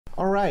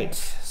All right,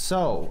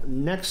 so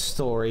next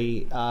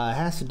story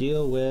has to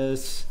deal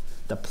with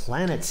the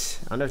planet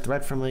under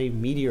threat from a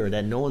meteor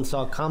that no one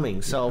saw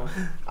coming. So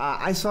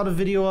I saw the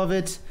video of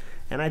it,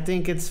 and I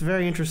think it's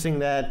very interesting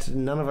that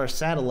none of our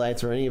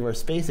satellites or any of our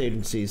space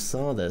agencies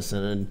saw this.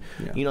 And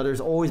you know, there's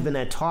always been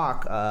that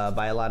talk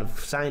by a lot of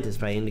scientists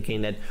by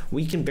indicating that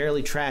we can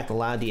barely track a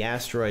lot of the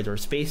asteroids or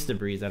space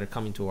debris that are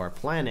coming to our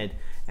planet,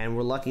 and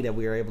we're lucky that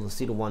we are able to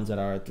see the ones that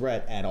are a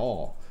threat at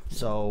all.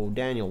 So,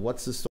 Daniel,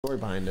 what's the story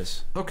behind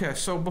this? Okay,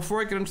 so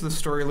before I get into the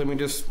story, let me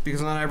just, because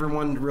not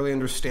everyone really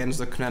understands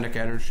the kinetic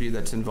energy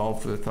that's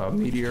involved with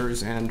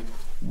meteors and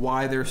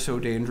why they're so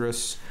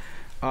dangerous.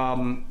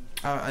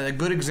 A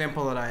good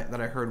example that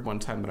I heard one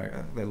time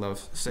that I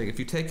love saying, if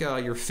you take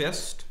your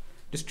fist,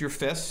 just your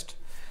fist,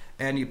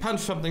 and you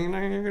punch something, you're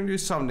going to do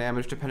some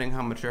damage depending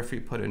how much effort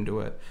you put into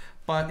it.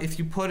 But if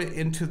you put it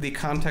into the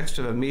context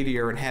of a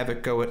meteor and have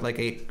it go at like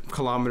 8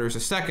 kilometers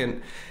a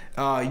second,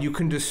 you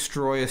can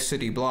destroy a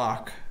city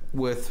block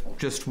with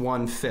just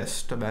one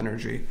fist of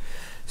energy.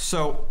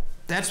 So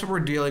that's what we're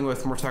dealing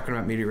with when we're talking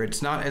about meteor.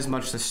 It's not as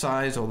much the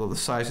size, although the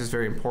size is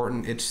very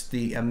important. It's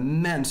the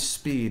immense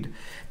speed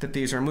that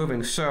these are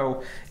moving.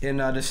 So in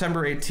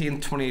December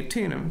 18th,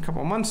 2018, a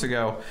couple of months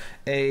ago,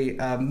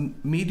 a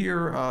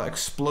meteor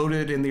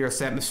exploded in the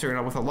Earth's atmosphere.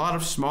 Now, with a lot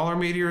of smaller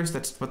meteors,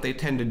 that's what they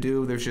tend to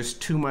do. There's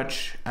just too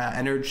much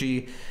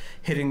energy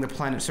hitting the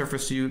planet's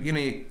surface. So you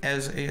know,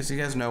 as you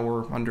guys know,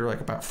 we're under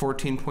like about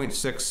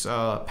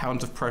 14.6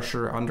 pounds of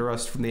pressure under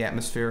us from the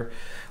atmosphere.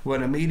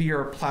 When a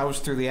meteor plows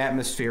through the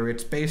atmosphere,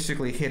 it's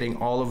basically hitting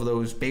all of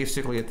those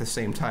basically at the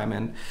same time.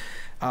 And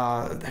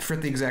I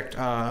forget the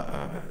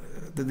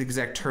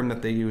exact term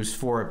that they use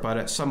for it, but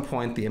at some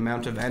point the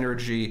amount of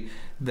energy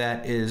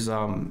that is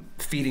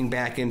feeding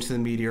back into the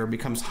meteor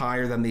becomes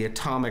higher than the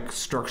atomic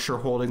structure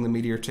holding the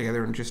meteor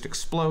together and just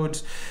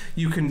explodes.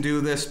 You can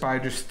do this by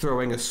just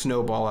throwing a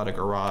snowball at a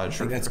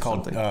garage. That's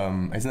called,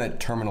 isn't that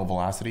terminal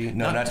velocity?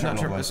 No, not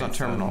terminal. It's not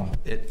terminal.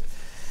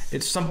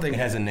 It's something. It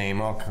has a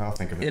name. I'll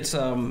think of it. It's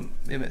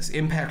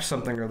impact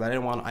something or that.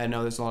 I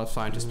know there's a lot of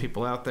scientist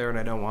people out there, and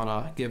I don't want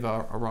to give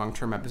a wrong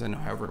term out because I know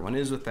how everyone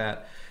is with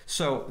that.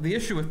 So the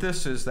issue with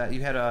this is that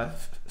you had a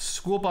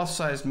school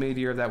bus-sized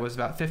meteor that was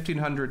about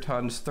 1,500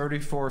 tons,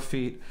 34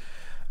 feet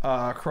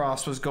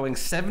across, was going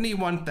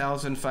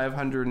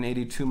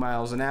 71,582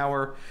 miles an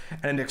hour,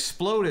 and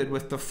exploded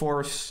with the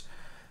force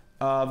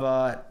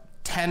of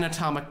 10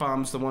 atomic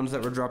bombs, the ones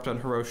that were dropped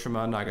on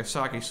Hiroshima and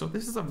Nagasaki. So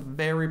this is a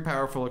very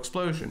powerful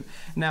explosion.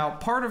 Now,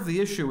 part of the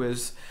issue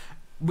is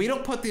we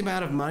don't put the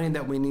amount of money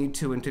that we need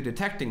to into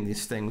detecting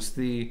these things.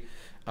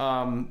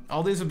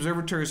 All these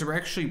observatories are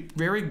actually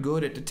very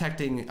good at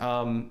detecting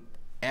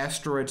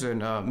asteroids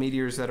and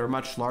meteors that are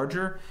much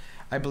larger.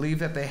 I believe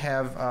that they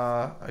have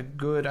a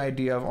good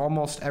idea of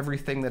almost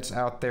everything that's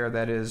out there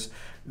that is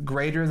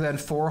greater than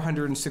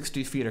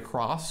 460 feet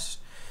across.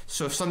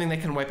 So something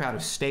that can wipe out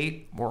a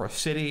state or a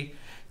city,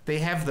 they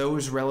have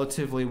those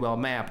relatively well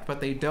mapped,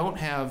 but they don't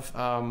have,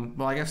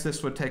 well, I guess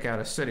this would take out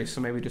a city, so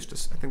maybe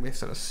just, I think they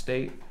said a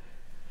state.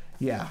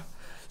 Yeah.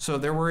 So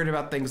they're worried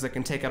about things that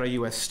can take out a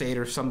U.S. state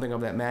or something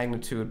of that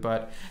magnitude,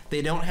 but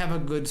they don't have a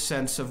good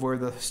sense of where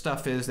the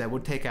stuff is that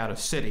would take out a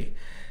city.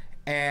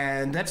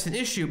 And that's an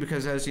issue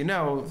because, as you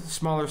know,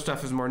 smaller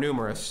stuff is more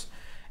numerous,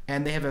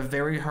 and they have a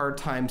very hard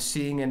time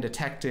seeing and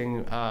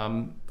detecting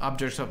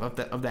objects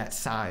of that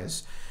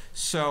size.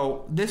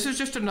 So this is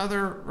just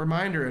another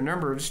reminder.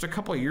 Remember, just a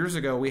couple of years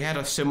ago, we had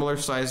a similar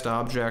sized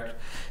object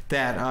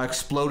that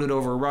exploded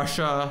over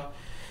Russia.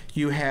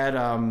 You had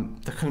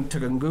the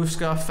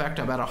Tunguska effect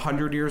about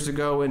 100 years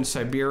ago in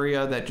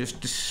Siberia that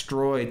just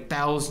destroyed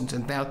thousands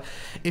and thousands.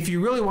 If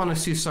you really want to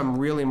see some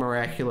really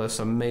miraculous,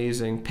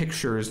 amazing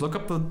pictures, look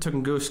up the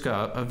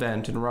Tunguska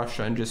event in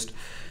Russia and just...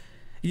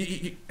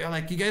 You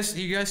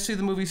guys see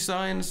the movie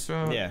Signs?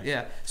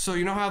 Yeah. So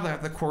you know how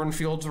the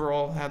cornfields were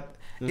all had...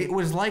 It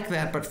was like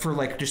that, but for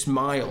like just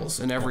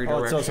miles in every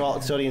direction.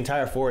 So the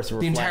entire forest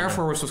was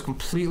forest was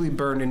completely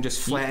burned and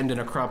just flattened in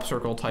a crop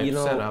circle type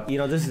setup. You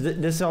know,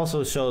 this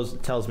also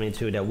tells me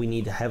too that we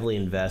need to heavily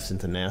invest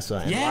into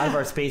NASA and a lot of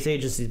our space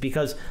agencies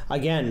because,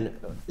 again,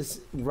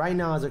 right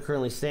now as it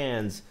currently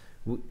stands,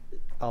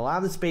 a lot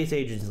of the space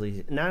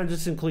agencies, not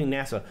just including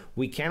NASA,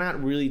 we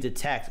cannot really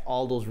detect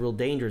all those real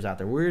dangers out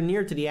there. We're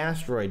near to the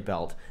asteroid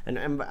belt,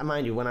 and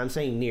mind you, when I'm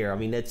saying near, I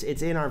mean it's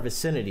in our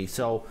vicinity.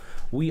 So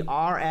we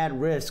are at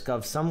risk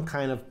of some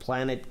kind of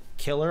planet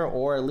killer,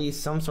 or at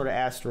least some sort of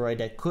asteroid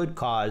that could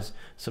cause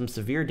some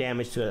severe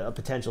damage to a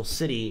potential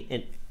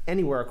city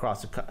anywhere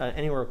across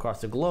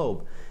the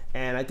globe.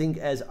 And I think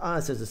as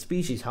us, as a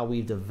species, how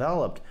we've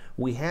developed,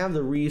 we have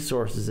the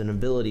resources and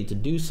ability to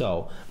do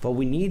so, but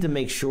we need to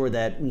make sure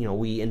that, you know,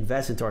 we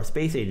invest into our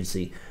space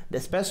agency,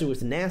 especially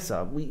with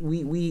NASA.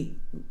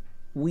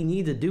 We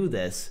need to do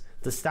this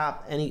to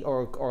stop any,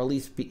 or at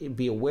least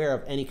be aware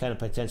of any kind of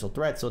potential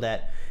threat, so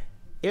that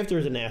if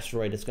there's an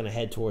asteroid that's going to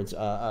head towards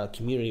a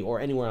community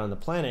or anywhere on the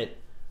planet,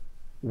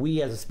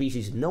 we as a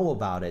species know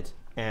about it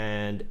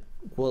and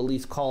will at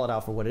least call it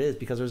out for what it is,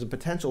 because there's a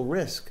potential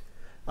risk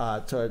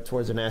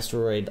towards an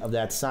asteroid of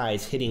that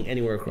size hitting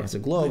anywhere across the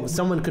globe,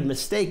 someone could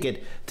mistake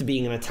it to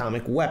being an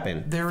atomic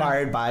weapon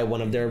fired by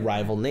one of their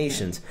rival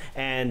nations.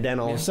 And then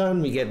all of a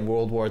sudden we get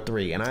World War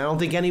III. And I don't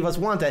think any of us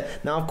want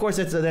that. Now, of course,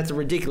 that's a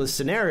ridiculous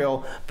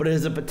scenario, but it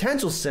is a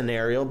potential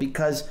scenario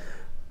because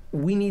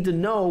we need to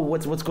know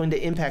what's going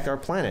to impact our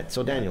planet.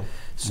 So, Daniel.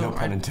 No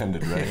pun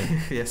intended, right?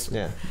 Yes.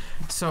 Yeah.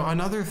 So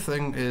another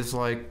thing is,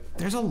 like,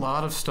 there's a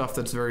lot of stuff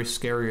that's very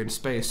scary in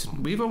space.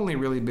 We've only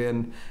really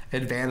been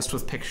advanced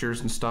with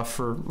pictures and stuff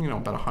for,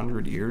 about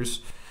 100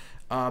 years.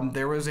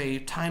 There was a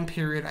time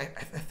period, I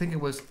think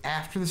it was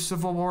after the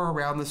Civil War,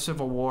 around the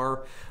Civil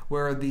War,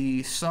 where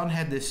the sun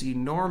had this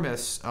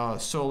enormous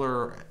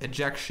solar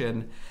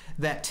ejection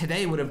that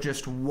today would have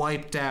just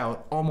wiped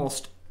out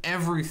almost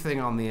everything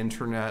on the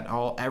internet.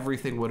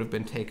 Everything would have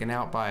been taken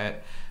out by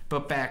it.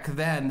 But back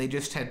then, they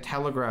just had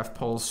telegraph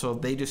poles, so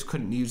they just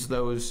couldn't use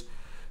those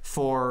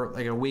for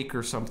like a week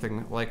or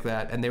something like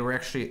that. And they were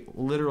actually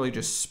literally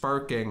just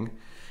sparking.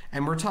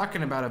 And we're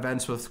talking about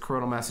events with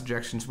coronal mass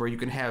ejections where you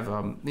can have,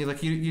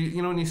 like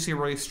you know when you see a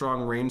really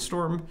strong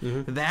rainstorm,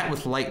 that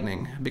with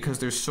lightning, because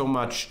there's so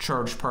much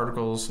charged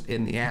particles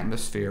in the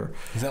atmosphere.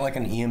 Is that like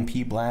an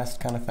EMP blast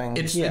kind of thing?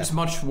 It's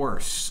much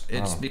worse.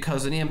 It's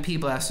because an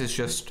EMP blast is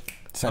just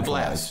a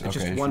blast. It's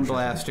just one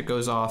blast. It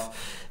goes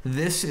off.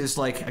 This is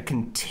like a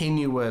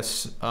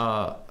continuous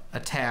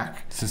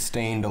attack.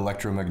 Sustained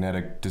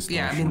electromagnetic distortion.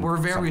 Yeah, I mean, we're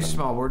very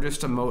small. We're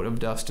just a mote of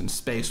dust in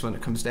space when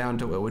it comes down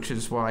to it, which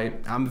is why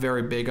I'm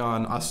very big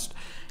on us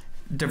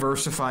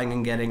diversifying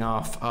and getting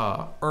off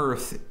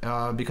Earth,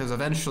 because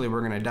eventually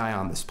we're going to die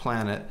on this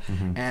planet.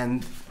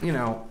 And,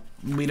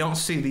 we don't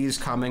see these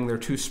coming. They're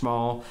too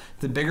small.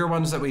 The bigger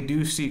ones that we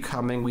do see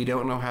coming, we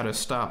don't know how to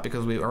stop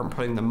because we aren't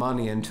putting the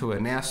money into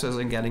it. NASA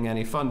isn't getting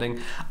any funding.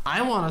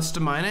 I want us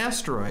to mine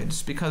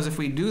asteroids, because if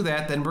we do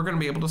that, then we're going to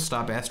be able to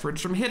stop asteroids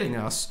from hitting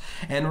us.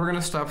 And we're going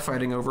to stop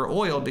fighting over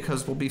oil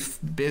because we'll be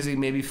busy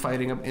maybe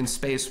fighting in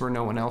space where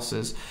no one else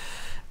is.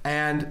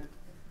 And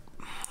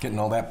getting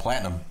all that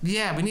platinum.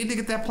 Yeah, we need to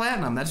get that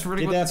platinum. That's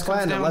really what this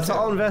comes down to. Let's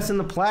all invest in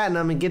the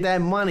platinum and get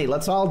that money.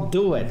 Let's all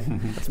do it.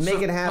 Let's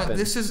make it happen. But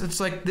this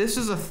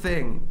is a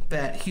thing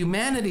that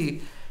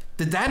humanity,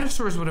 the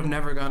dinosaurs would have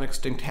never gone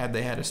extinct had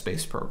they had a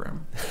space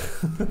program.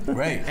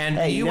 Right. And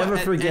hey, never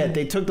forget,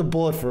 they took the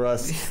bullet for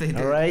us. They did.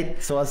 All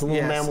right? So us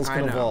little mammals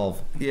can evolve.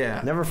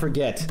 Yeah. Never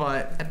forget.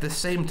 But at the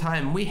same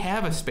time, we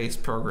have a space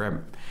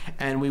program,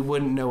 and we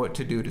wouldn't know what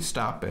to do to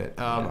stop it.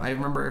 I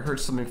remember I heard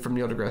something from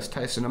Neil deGrasse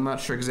Tyson. I'm not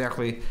sure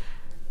exactly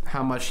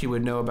how much he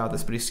would know about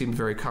this, but he seemed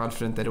very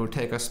confident that it would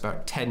take us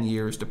about 10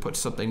 years to put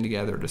something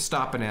together to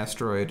stop an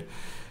asteroid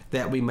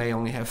that we may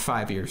only have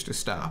 5 years to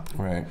stop.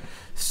 Right.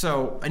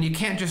 So, and you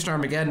can't just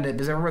Armageddon it,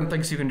 because everyone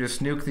thinks you can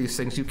just nuke these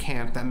things. You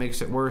can't. That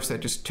makes it worse. That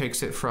just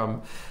takes it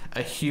from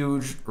a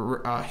huge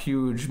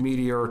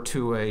meteor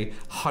to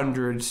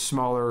 100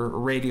 smaller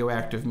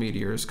radioactive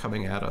meteors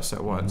coming at us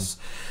at once.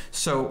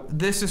 So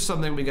this is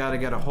something we got to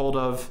get a hold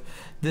of.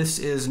 This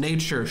is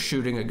nature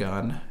shooting a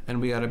gun,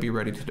 and we got to be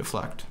ready to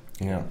deflect.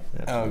 Yeah.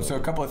 So a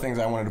couple of things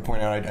I wanted to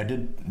point out. I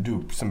did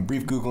do some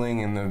brief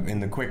Googling in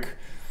the quick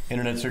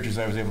internet searches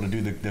I was able to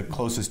do. The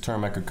closest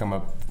term I could come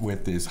up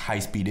with is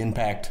high-speed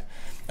impact.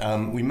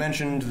 We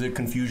mentioned the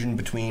confusion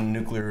between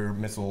nuclear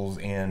missiles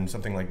and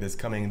something like this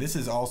coming. This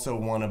is also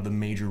one of the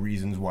major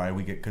reasons why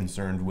we get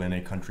concerned when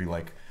a country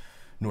like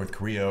North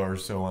Korea or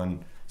so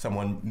on,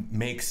 someone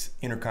makes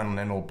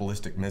intercontinental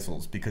ballistic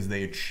missiles, because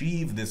they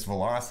achieve this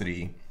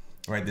velocity,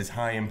 right? This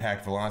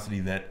high-impact velocity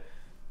that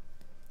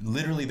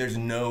literally there's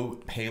no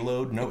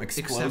payload, no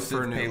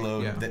explosive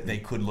payload that they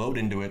could load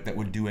into it that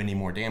would do any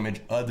more damage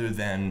other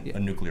than a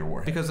nuclear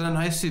warhead. Because in an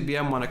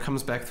ICBM, when it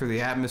comes back through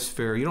the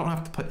atmosphere, you don't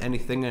have to put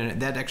anything in it.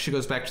 That actually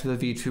goes back to the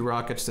V-2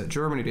 rockets that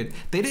Germany did.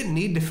 They didn't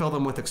need to fill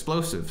them with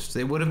explosives.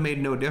 They would have made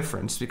no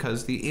difference,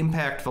 because the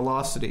impact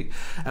velocity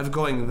of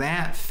going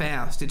that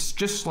fast, it's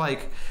just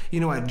like,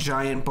 a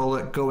giant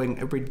bullet going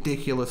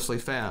ridiculously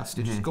fast.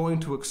 It's just going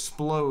to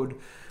explode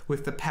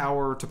with the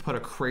power to put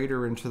a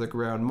crater into the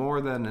ground more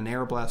than an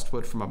air blast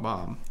would from a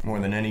bomb. More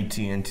than any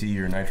TNT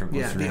or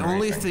nitroglycerin. Yeah, the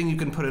only thing you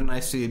can put in an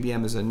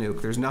ICBM is a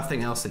nuke. There's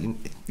nothing else that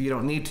you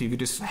don't need to. You could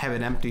just have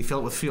it empty, fill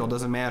it with fuel.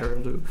 Doesn't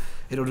matter.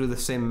 It'll do the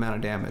same amount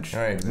of damage.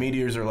 All right,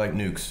 meteors are like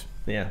nukes.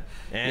 Yeah.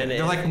 And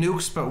they're like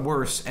nukes, but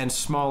worse and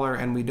smaller,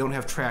 and we don't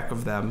have track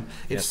of them.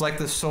 It's like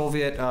the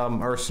Soviet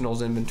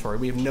arsenal's inventory.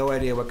 We have no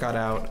idea what got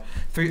out.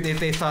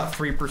 They thought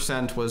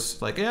 3% was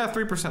like,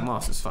 3%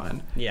 loss is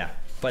fine. Yeah.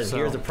 But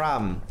here's the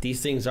problem.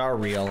 These things are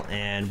real,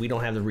 and we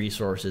don't have the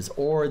resources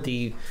or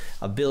the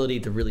ability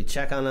to really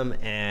check on them.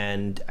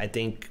 And I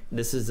think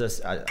this is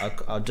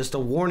just a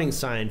warning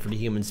sign for the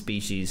human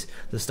species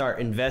to start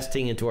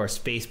investing into our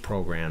space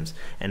programs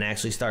and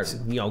actually start,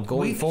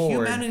 going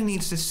forward. Humanity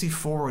needs to see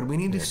forward. We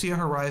need to see a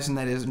horizon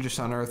that isn't just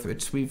on Earth.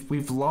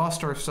 We've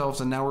lost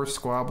ourselves, and now we're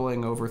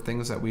squabbling over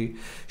things that we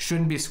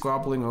shouldn't be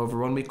squabbling over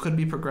when we could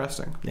be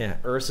progressing. Yeah,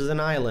 Earth is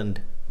an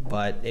island,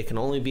 but it can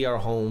only be our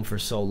home for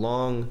so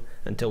long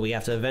until we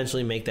have to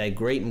eventually make that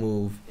great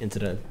move into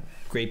the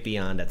great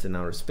beyond that's in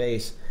outer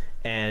space.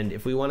 And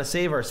if we want to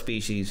save our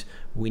species,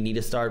 we need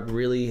to start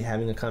really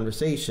having a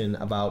conversation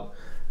about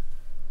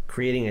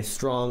creating a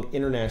strong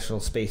international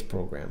space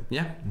program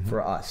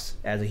for us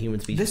as a human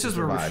species. This is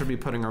where we should be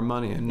putting our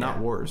money in, not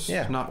wars,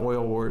 not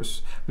oil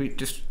wars. We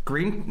just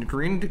Green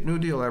New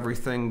Deal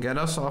everything, get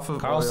us off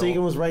of Carl oil.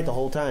 Sagan was right the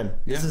whole time.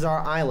 This is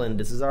our island,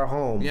 this is our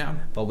home,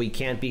 but we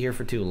can't be here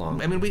for too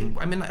long. I mean,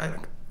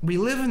 we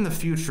live in the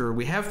future.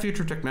 We have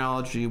future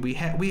technology. We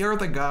are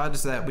the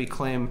gods that we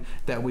claim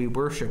that we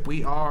worship.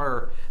 We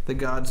are the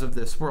gods of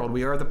this world.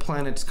 We are the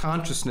planet's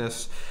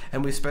consciousness,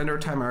 and we spend our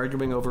time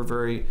arguing over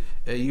very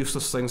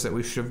useless things that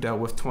we should have dealt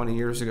with 20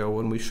 years ago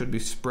when we should be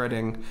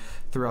spreading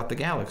throughout the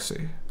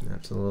galaxy.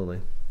 Absolutely.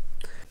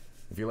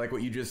 If you like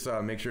what you just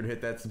saw, make sure to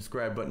hit that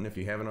subscribe button if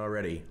you haven't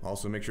already.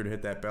 Also, make sure to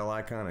hit that bell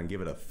icon and give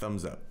it a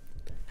thumbs up.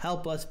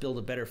 Help us build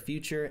a better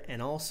future,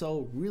 and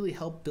also really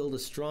help build a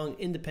strong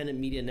independent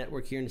media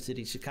network here in the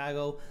city of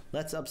Chicago.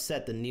 Let's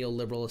upset the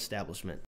neoliberal establishment.